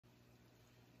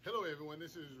Hello everyone,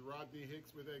 this is Rodney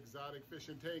Hicks with Exotic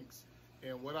Fishing Tanks,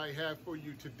 and what I have for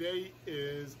you today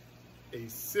is a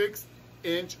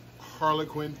 6-inch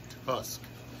Harlequin Tusk.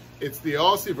 It's the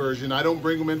Aussie version. I don't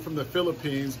bring them in from the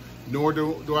Philippines, nor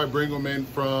do I bring them in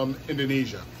from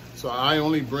Indonesia. So I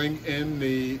only bring in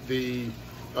the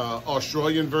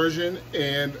Australian version,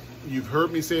 and you've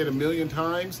heard me say it a million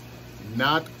times,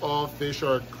 not all fish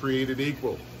are created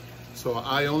equal. So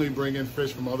I only bring in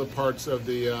fish from other parts of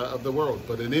the world.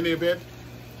 But in any event,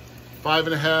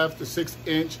 5.5 to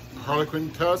 6-inch Harlequin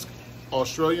Tusk,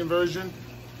 Australian version.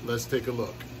 Let's take a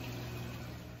look.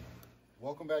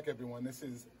 Welcome back, everyone. This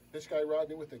is Fish Guy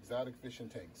Rodney with Exotic Fishing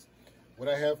Tanks. What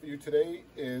I have for you today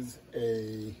is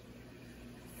a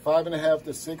 5.5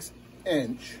 to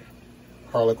 6-inch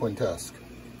Harlequin Tusk.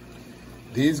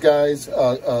 These guys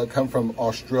come from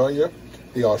Australia.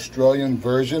 The Australian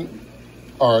version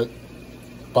are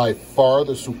by far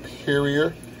the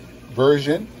superior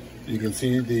version. You can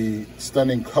see the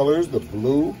stunning colors, the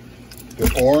blue,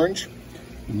 the orange.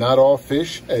 Not all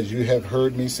fish, as you have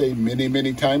heard me say many,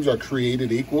 many times, are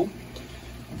created equal.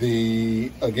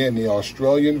 Again, the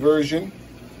Australian version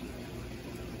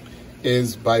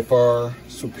is by far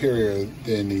superior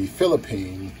than the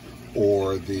Philippine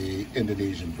or the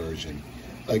Indonesian version.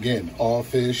 Again, all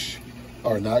fish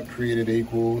are not created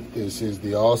equal. This is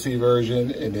the Aussie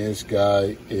version, and this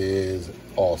guy is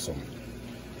awesome.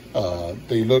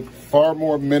 They look far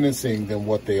more menacing than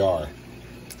what they are.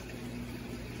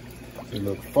 They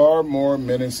look far more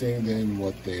menacing than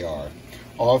what they are.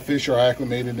 All fish are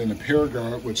acclimated in a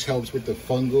paragard, which helps with the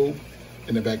fungal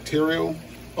and the bacterial,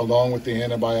 along with the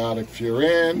antibiotic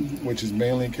furan, which is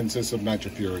mainly consists of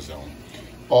nitrofurazone.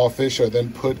 All fish are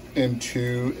then put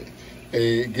into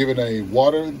given a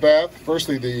water bath.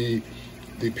 Firstly, the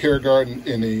paragard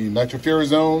in the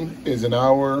nitrofurazone is an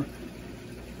hour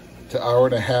to hour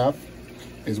and a half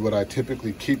is what I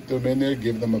typically keep them in there.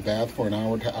 Give them a bath for an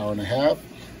hour to hour and a half.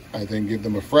 I then give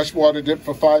them a freshwater dip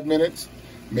for 5 minutes,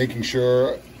 making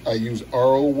sure I use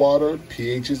RO water.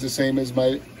 pH is the same as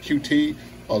my QT,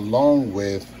 along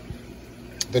with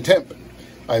the temp.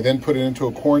 I then put it into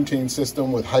a quarantine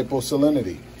system with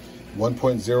hyposalinity,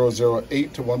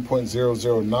 1.008 to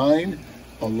 1.009,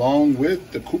 along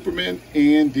with the Cooperman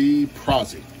and the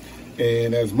Prozzy.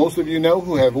 And as most of you know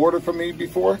who have ordered from me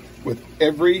before, with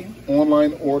every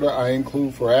online order I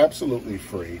include for absolutely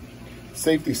free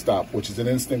Safety Stop, which is an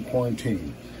instant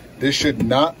quarantine. This should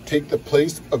not take the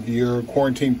place of your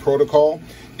quarantine protocol.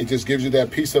 It just gives you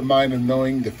that peace of mind of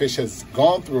knowing the fish has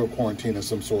gone through a quarantine of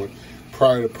some sort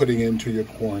prior to putting into your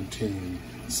quarantine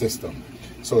system.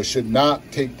 So it should not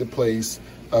take the place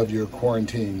of your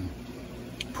quarantine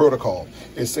protocol.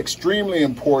 It's extremely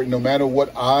important, no matter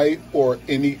what I or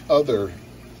any other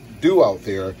do out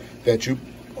there, that you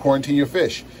quarantine your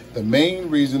fish. The main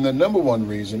reason, the number one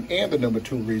reason, and the number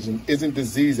two reason isn't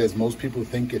disease as most people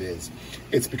think it is.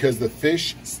 It's because the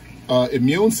fish's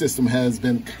immune system has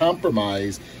been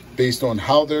compromised based on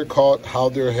how they're caught, how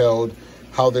they're held,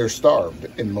 how they're starved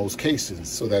in most cases,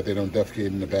 so that they don't defecate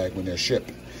in the bag when they're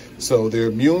shipped. So their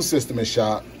immune system is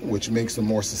shot, which makes them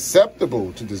more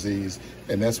susceptible to disease,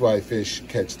 and that's why fish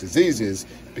catch diseases,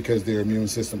 because their immune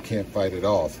system can't fight it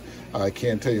off. I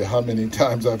can't tell you how many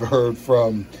times I've heard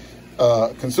from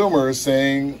consumers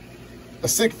saying, a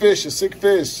sick fish, a sick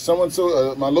fish. Someone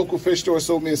sold, my local fish store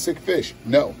sold me a sick fish.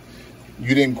 No,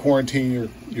 you didn't quarantine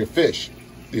your fish.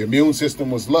 The immune system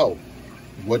was low.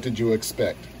 What did you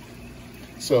expect?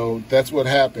 So that's what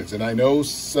happens. And I know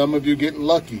some of you get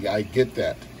lucky. I get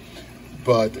that.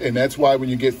 And that's why when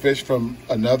you get fish from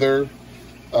another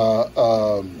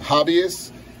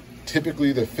hobbyist,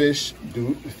 typically the fish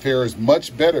fares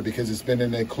much better because it's been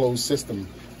in a closed system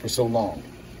for so long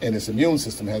and its immune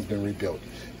system has been rebuilt.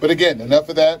 But again, enough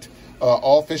of that.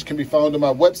 All fish can be found on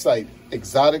my website,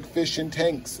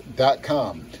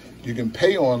 exoticfishingtanks.com. You can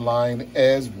pay online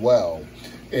as well.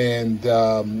 And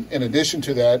in addition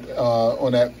to that,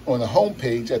 on the home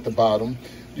page at the bottom,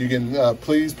 you can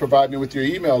please provide me with your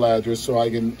email address so I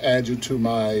can add you to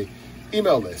my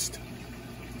email list.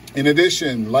 In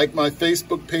addition, like my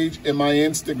Facebook page and my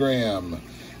Instagram,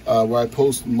 where I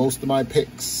post most of my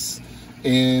pics.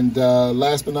 And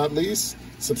last but not least,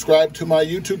 subscribe to my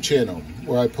YouTube channel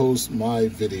where I post my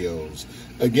videos.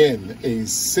 Again, a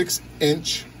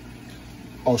 6-inch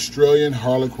Australian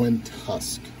Harlequin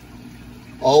Tusk.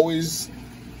 Always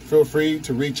feel free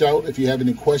to reach out if you have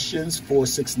any questions.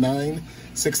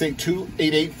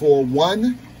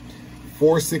 469-682-8841.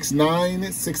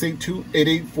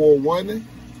 469-682-8841.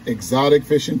 Exotic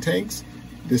Fishing Tanks.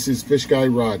 This is Fish Guy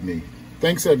Rodney.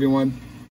 Thanks, everyone.